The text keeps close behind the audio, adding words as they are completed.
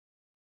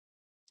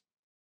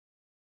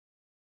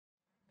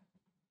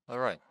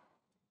Alright,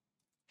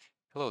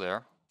 hello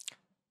there.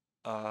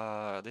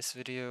 This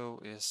video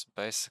is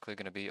basically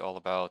going to be all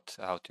about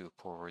how to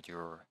forward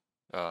your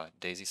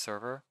DayZ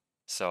server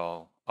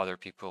so other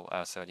people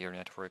outside your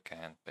network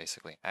can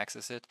basically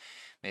access it.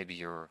 Maybe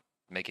you're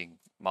making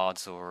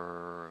mods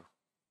or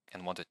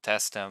and want to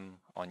test them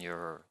on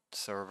your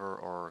server,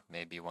 or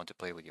maybe you want to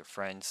play with your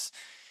friends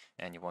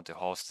and you want to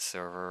host the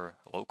server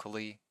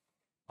locally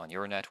on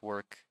your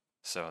network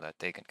so that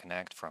they can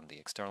connect from the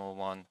external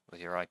one with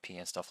your IP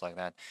and stuff like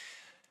that.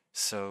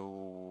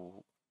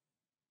 So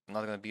I'm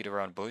not going to beat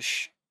around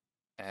bush,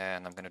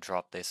 and I'm going to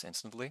drop this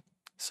instantly.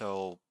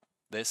 So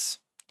this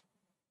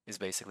is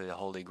basically the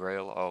holy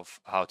grail of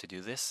how to do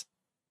this.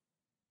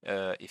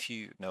 If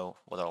you know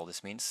what all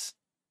this means,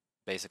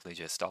 basically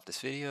just stop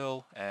this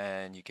video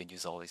and you can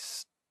use all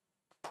these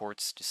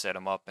ports to set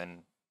them up,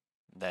 and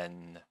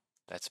then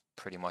that's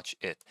pretty much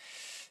it.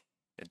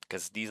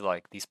 Because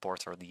these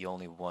ports are the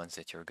only ones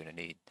that you're gonna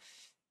need.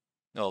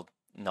 Well,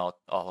 not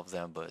all of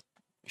them, but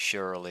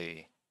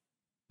surely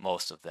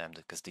most of them,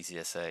 because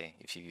DZSA,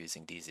 if you're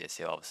using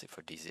DZSA, obviously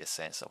for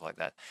DZSA and stuff like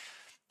that.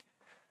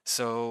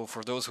 So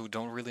for those who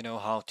don't really know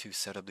how to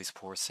set up these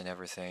ports and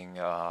everything,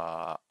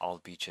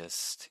 I'll be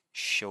just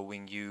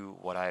showing you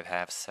what I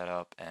have set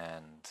up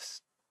and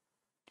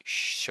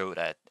show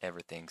that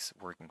everything's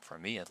working for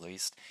me at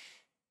least.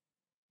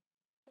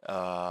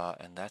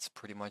 And that's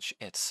pretty much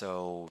it.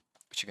 So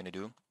what you're gonna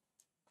do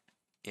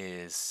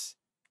is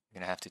you're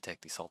gonna have to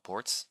take these all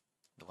ports,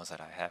 the ones that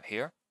I have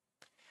here,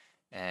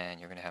 and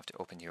you're gonna have to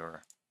open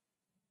your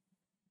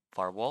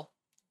firewall.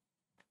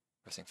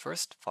 First thing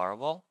first,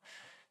 firewall,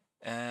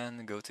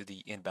 and go to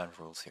the inbound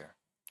rules here.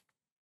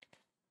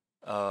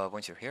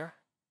 Once you're here,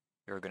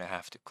 you're gonna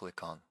have to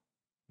click on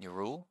new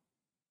rule,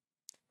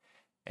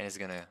 and it's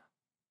gonna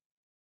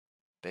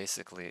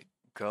basically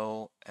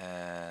go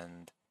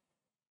and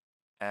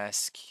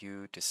ask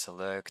you to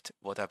select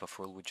what type of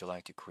rule would you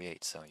like to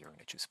create. So you're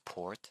gonna choose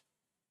port,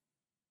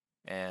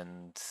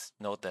 and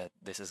note that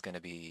this is gonna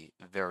be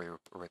very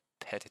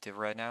repetitive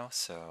right now.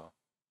 So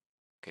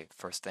okay,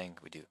 first thing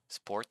we do is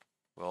port.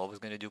 We're always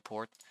gonna do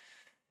port.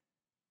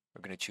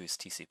 We're going to choose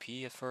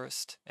TCP at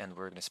first, and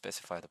we're going to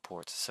specify the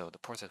ports. So the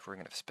ports that we're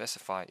going to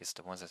specify is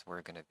the ones that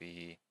we're going to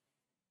be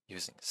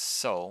using.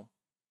 So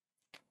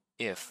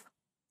if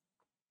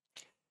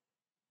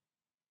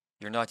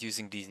you're not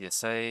using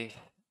DZSA,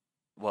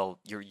 well,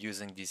 you're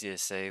using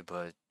DZSA,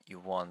 but you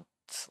want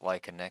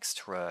like an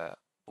extra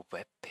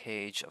web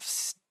page of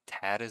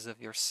status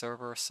of your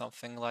server or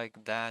something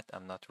like that.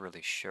 I'm not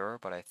really sure,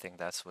 but I think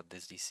that's what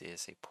this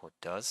DZSA port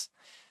does.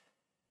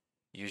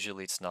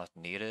 Usually it's not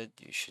needed.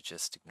 You should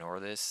just ignore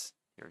this.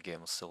 Your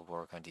game will still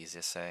work on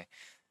DZSA.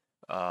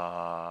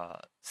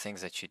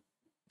 Things that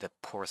the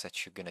ports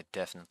that you're gonna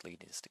definitely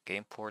need is the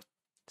gameport,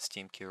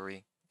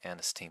 steamquery, and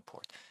the steam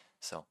port.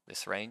 So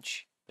this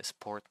range, this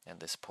port, and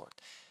this port.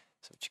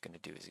 So what you're gonna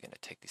do is you're gonna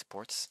take these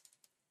ports,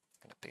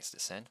 you're gonna paste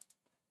this in,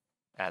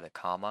 add a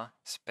comma,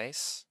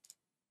 space,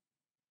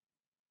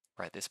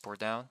 write this port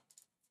down,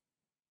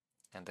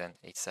 and then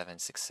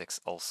 8766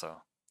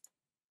 also.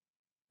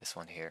 This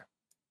one here.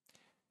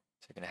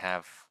 So you're gonna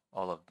have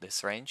all of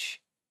this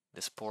range,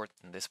 this port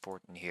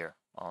in here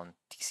on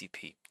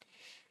TCP.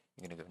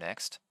 You're gonna go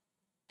next.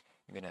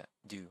 You're gonna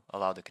do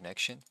allow the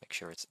connection, make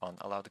sure it's on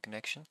allow the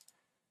connection.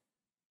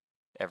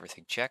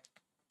 Everything checked,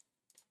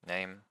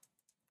 name,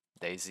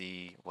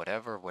 DayZ,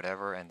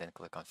 whatever, and then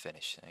click on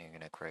finish. And you're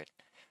gonna create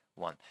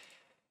one.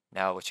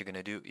 Now what you're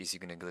gonna do is you're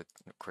gonna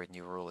create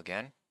new rule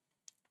again.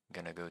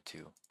 You're gonna go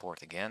to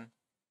port again,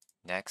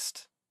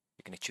 next.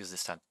 You're gonna choose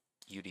this time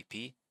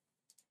UDP.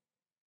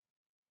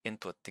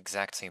 Input the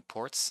exact same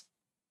ports.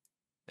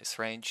 This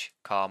range,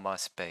 comma,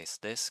 space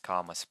this,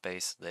 comma,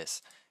 space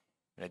this.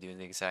 I'm gonna do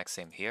the exact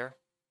same here.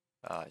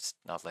 It's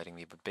not letting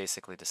me, but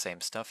basically the same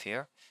stuff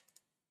here.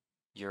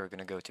 You're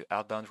gonna go to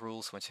outbound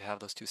rules. Once you have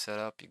those two set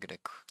up, you're gonna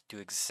do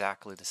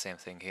exactly the same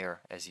thing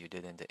here as you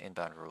did in the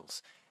inbound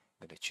rules.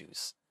 I'm gonna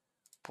choose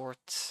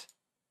port,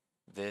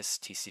 this,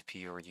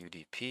 TCP or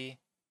UDP.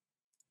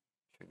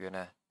 You're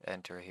gonna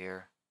enter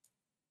here.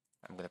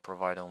 I'm gonna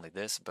provide only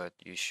this, but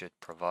you should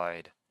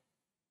provide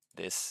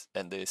this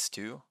and this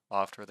too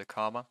after the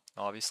comma,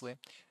 obviously.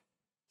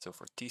 So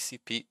for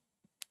TCP,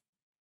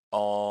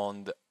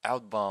 on the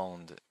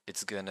outbound,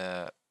 it's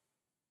gonna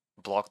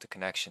block the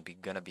connection,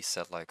 gonna be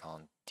set like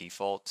on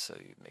default, so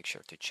you make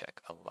sure to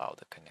check allow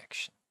the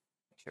connection.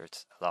 Make sure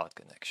it's allowed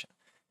connection.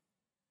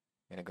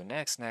 I'm gonna go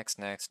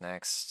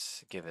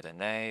next, give it a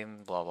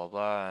name, blah blah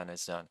blah, and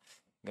it's done.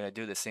 I'm gonna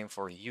do the same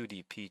for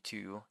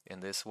UDP2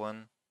 in this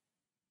one.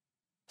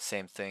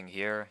 Same thing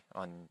here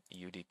on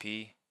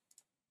UDP.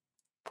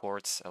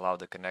 Ports, allow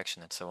the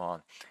connection, and so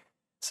on.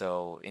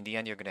 So in the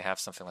end, you're gonna have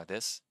something like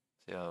this.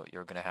 So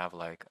you're gonna have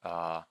like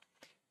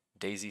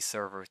DayZ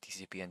server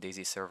TCP and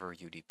DayZ server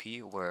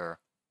UDP, where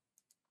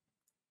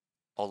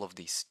all of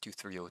these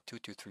 2302,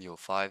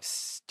 2305,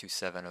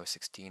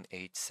 27016,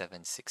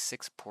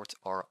 8766 ports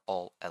are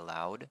all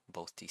allowed,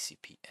 both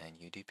TCP and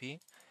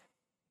UDP.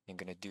 You're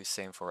gonna do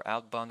same for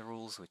outbound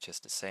rules, which is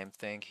the same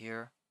thing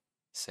here.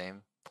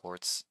 Same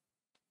ports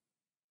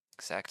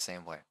exact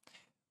same way.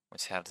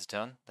 Once you have this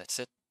done, that's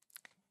it.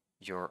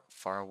 Your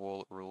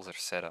firewall rules are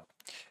set up.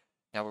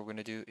 Now what we're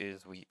gonna do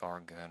is we are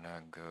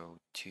gonna go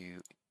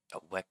to a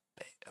web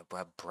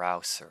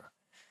browser.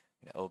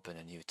 We're gonna open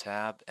a new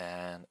tab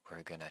and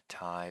we're gonna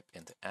type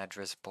in the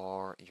address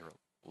bar your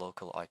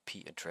local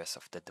IP address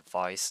of the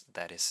device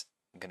that is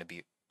gonna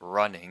be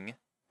running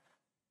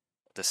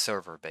the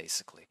server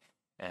basically.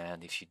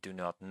 And if you do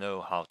not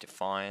know how to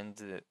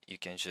find, you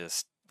can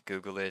just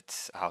Google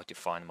it, how to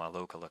find my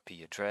local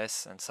IP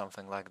address and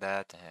something like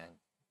that. And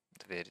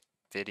the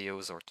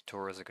videos or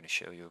tutorials are going to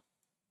show you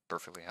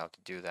perfectly how to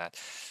do that.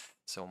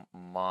 So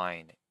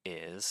mine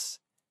is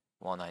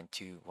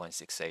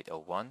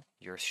 192.168.0.1.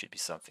 Yours should be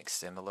something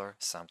similar.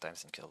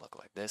 Sometimes it can look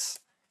like this.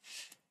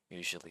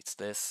 Usually it's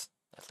this,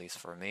 at least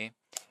for me.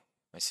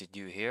 Once you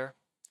do here,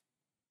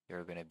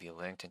 you're going to be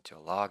linked into a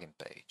login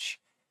page.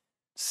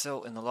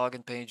 So in the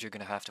login page, you're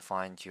going to have to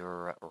find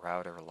your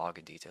router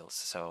login details.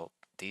 So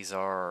these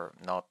are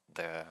not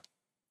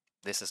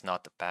this is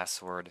not the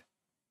password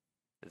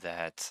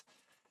that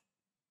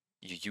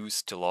you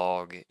use to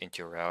log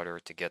into your router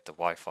to get the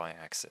Wi-Fi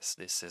access.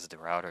 This is the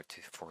router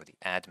for the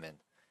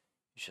admin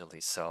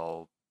usually.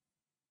 So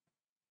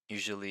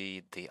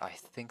usually I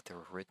think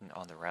they're written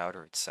on the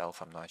router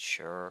itself. I'm not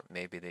sure.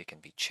 Maybe they can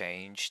be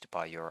changed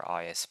by your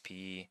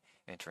ISP,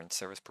 internet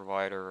service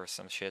provider or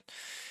some shit.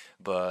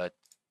 But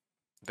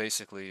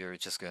basically you're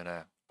just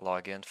gonna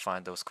log in,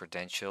 find those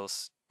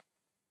credentials,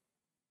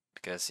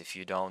 because if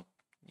you don't,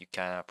 you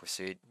cannot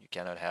proceed. You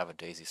cannot have a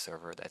DayZ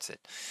server. That's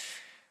it.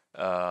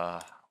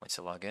 Once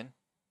you log in,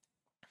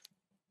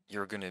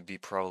 you're gonna be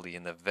probably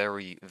in a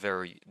very,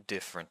 very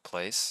different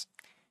place.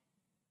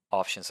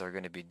 Options are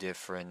gonna be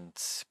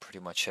different. Pretty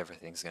much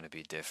everything's gonna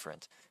be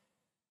different.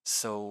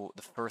 So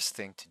the first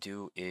thing to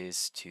do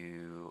is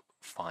to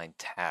find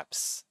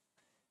tabs.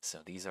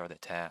 So these are the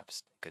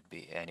tabs. It could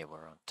be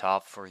anywhere on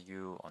top for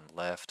you, on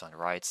left, on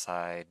right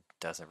side,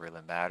 doesn't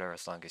really matter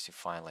as long as you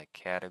find like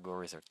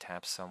categories or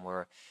tabs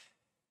somewhere.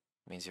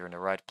 It means you're in the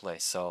right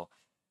place. So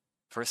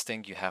first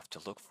thing you have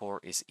to look for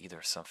is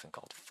either something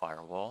called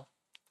firewall,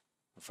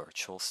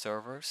 virtual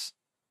servers,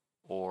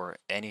 or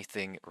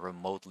anything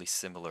remotely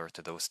similar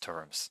to those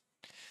terms.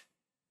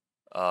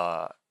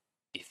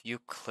 If you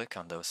click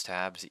on those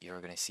tabs,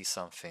 you're going to see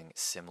something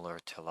similar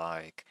to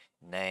like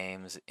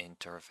names,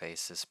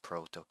 interfaces,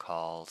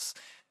 protocols,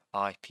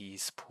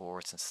 IPs,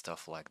 ports, and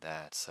stuff like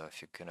that. So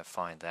if you're going to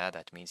find that,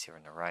 that means you're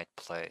in the right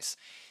place.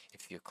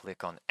 If you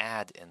click on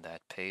add in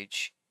that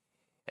page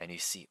and you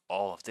see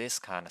all of this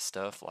kind of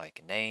stuff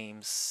like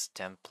names,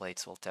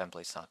 templates, well,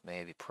 templates not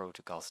maybe,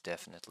 protocols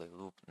definitely,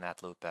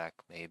 NAT loopback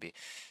maybe,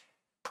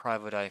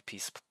 private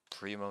IPs,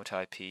 remote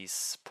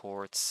IPs,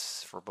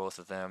 ports for both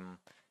of them,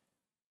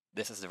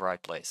 this is the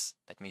right place.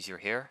 That means you're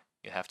here,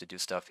 you have to do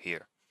stuff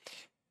here.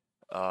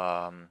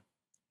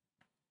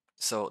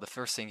 So the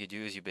first thing you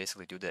do is you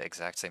basically do the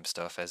exact same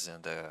stuff as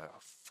in the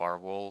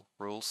firewall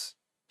rules.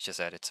 It's just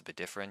that it's a bit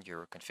different.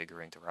 You're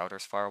configuring the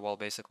router's firewall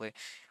basically.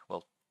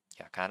 Well,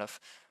 yeah, kind of.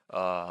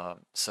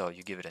 So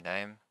you give it a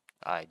name.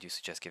 I do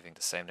suggest giving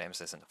the same names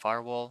as in the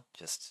firewall.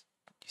 Just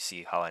you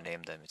see how I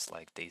name them. It's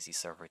like DayZ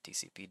server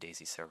TCP,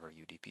 DayZ server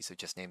UDP. So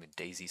just name it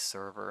DayZ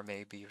server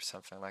maybe or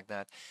something like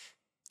that.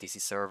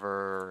 DayZ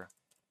server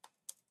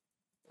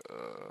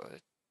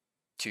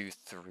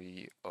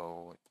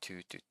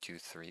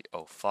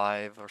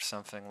 230.222.3.05 or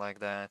something like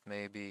that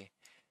maybe,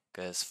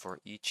 because for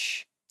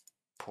each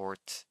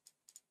port,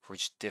 for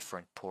each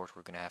different port,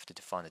 we're gonna have to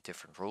define a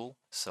different rule.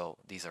 So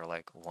these are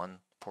like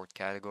one port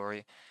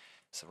category.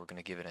 So we're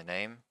gonna give it a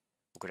name.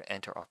 We're gonna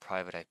enter our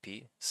private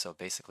IP. So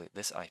basically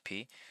this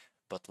IP,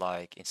 but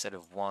like instead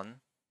of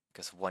one,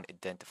 because one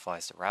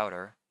identifies the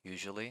router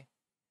usually.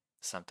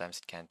 Sometimes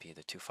it can be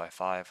the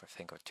 255, I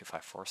think, or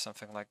 254,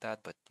 something like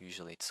that, but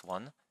usually it's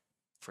one.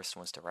 First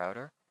one's the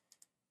router.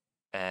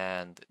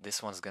 And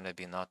this one's gonna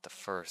be not the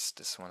first,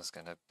 this one's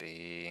gonna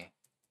be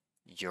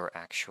your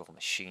actual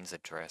machine's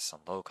address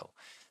on local.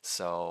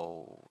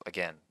 So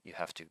again, you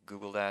have to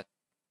Google that,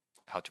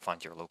 how to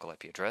find your local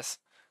IP address.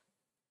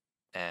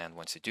 And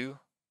once you do,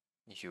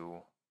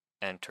 you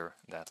enter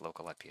that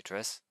local IP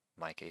address.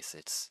 In my case,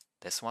 it's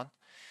this one.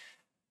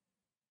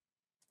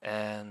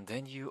 And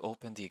then you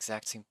open the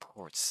exact same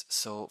ports.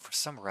 So for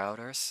some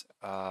routers,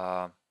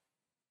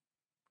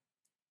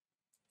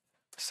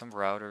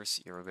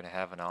 you're going to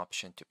have an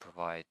option to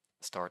provide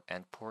start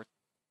end port.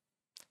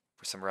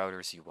 For some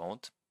routers you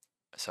won't.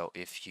 So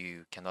if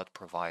you cannot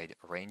provide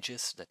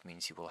ranges, that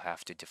means you will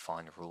have to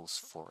define rules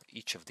for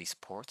each of these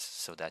ports.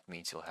 So that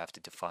means you'll have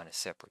to define a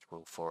separate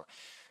rule for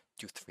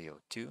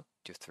 2302,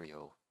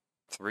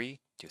 2303,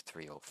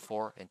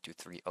 2304, and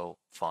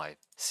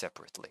 2305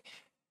 separately.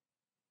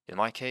 In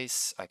my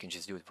case, I can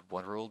just do it with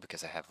one rule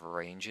because I have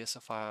ranges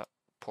of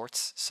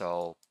ports,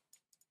 so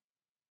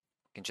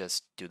I can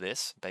just do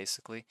this,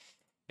 basically.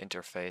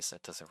 Interface,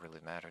 that doesn't really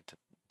matter.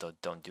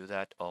 Don't do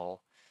that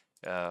all.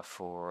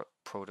 For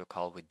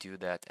protocol, we do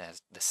that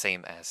as the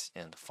same as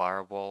in the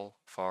firewall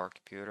for our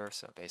computer,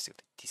 so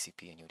basically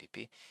TCP and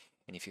UDP.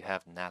 And if you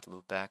have NAT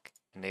loopback,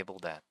 enable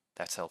that.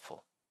 That's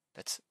helpful.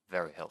 That's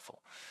very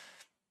helpful.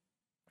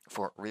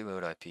 For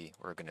remote IP,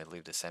 we're going to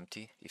leave this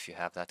empty if you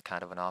have that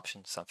kind of an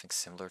option, something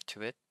similar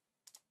to it.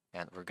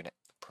 And we're going to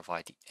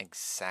provide the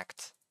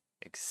exact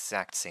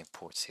same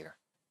ports here.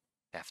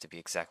 They have to be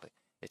exactly.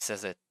 It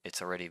says that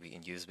it's already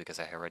being used because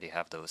I already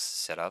have those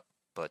set up,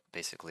 but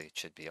basically it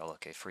should be all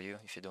okay for you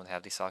if you don't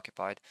have these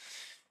occupied.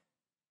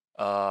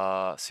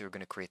 So you're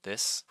going to create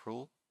this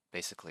rule.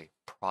 Basically,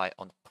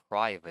 on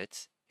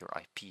private, your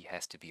IP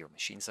has to be your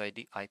machine's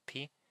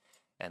IP,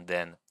 and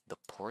then the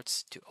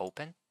ports to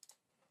open.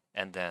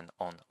 And then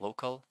on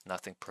local,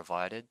 nothing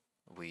provided.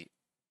 We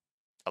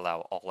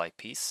allow all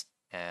IPs,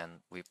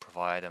 and we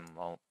provide them.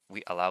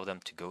 We allow them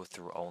to go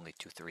through only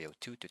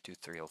 2302 to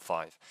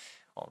 2305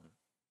 on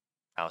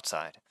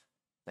outside.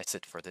 That's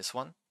it for this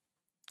one.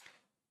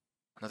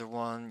 Another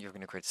one, you're going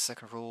to create the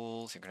second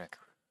rules. You're going to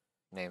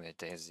name it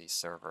DayZ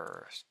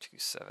server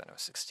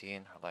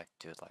 27016. I like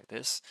to do it like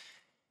this.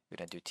 We're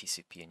going to do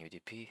TCP and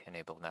UDP,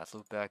 enable NAT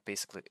loopback,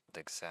 basically the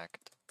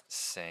exact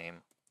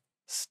same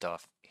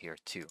stuff here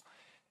too.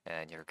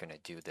 And you're going to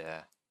do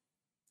the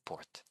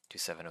port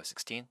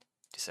 27016,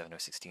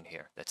 27016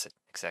 here. That's it,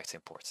 exact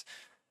same ports.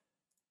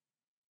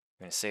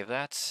 You're going to save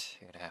that,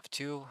 you're going to have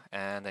 2,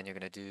 and then you're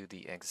going to do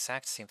the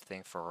exact same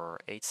thing for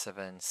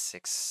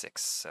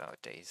 8766. So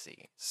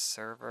DayZ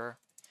server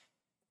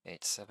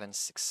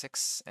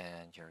 8766,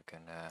 and you're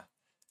going to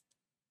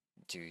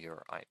do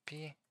your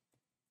IP,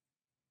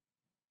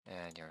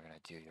 and you're going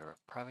to do your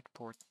private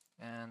port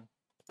and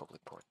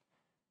public port.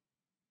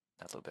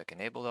 NAT loopback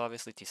enabled,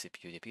 obviously,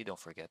 TCP UDP, don't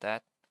forget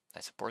that.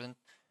 That's important.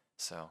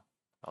 So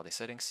all these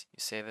settings, you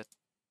save it,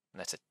 and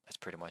that's it. That's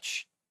pretty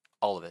much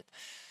all of it.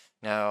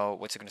 Now,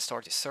 once you're going to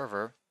start the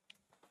server,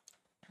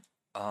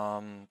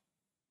 it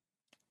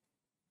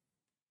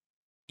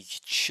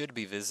should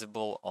be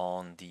visible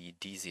on the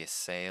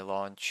DZSA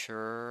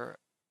launcher,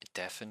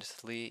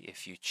 definitely,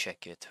 if you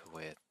check it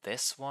with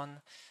this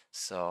one.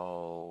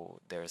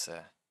 So there's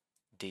a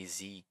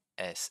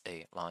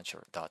DZSA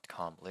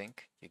launcher.com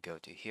link. You go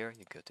to here,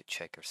 you go to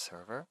check your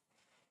server,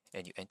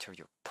 and you enter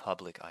your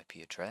public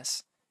IP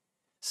address.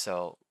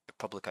 So your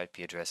public IP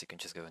address, you can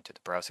just go into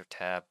the browser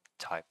tab,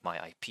 type my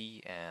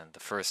IP, and the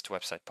first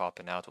website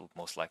popping out will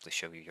most likely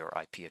show you your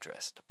IP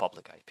address, the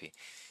public IP.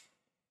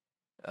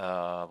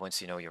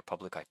 Once you know your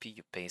public IP,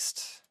 you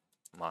paste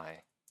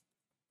my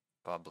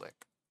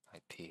public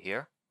IP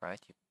here,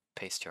 right? You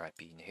paste your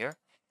IP in here,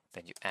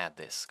 then you add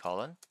this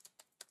colon,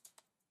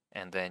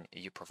 and then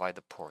you provide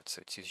the port.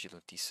 So it's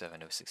usually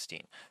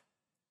D7016.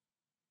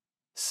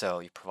 So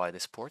you provide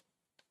this port,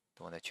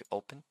 the one that you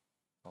open,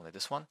 only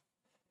this one.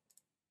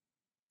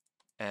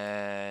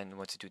 And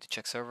once you do the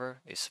check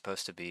server, it's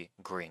supposed to be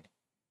green.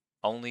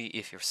 Only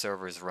if your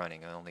server is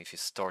running, and only if you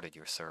started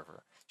your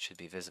server, it should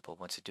be visible.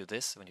 Once you do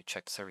this, when you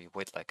check the server, you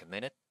wait like a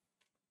minute.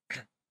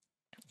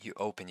 You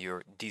open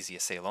your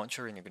DZSA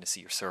launcher, and you're going to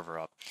see your server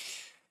up.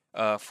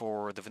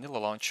 For the vanilla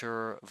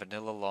launcher,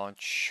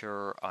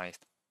 I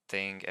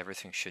think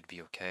everything should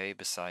be okay,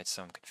 besides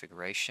some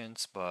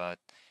configurations, but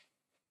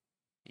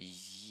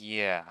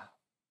yeah,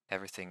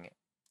 everything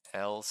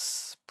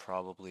else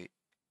probably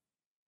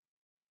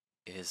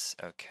is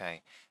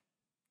okay.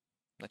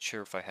 Not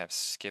sure if I have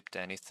skipped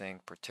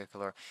anything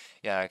particular.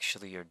 Yeah,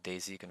 actually your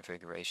DayZ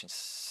configuration.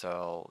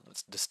 So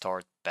the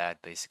start bad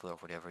basically, or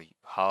whatever,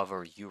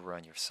 however you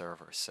run your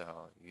server.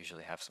 So you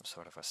usually have some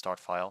sort of a start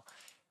file,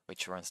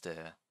 which runs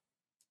the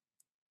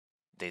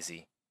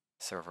DayZ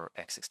server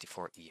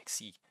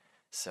x64exe.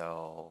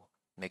 So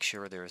make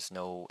sure there's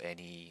no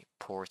any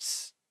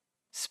ports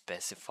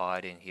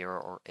specified in here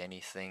or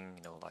anything,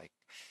 you know, like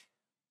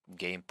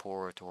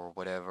gameport or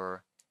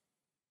whatever.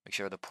 Make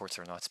sure the ports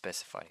are not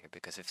specified here,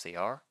 because if they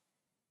are,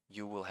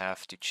 you will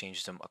have to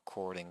change them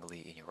accordingly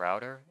in your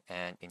router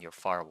and in your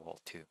firewall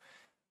too.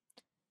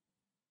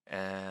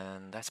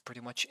 And that's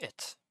pretty much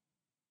it.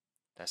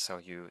 That's how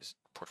you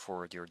port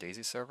forward your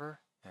DayZ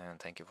server,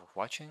 and thank you for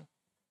watching.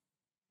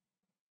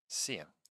 See ya.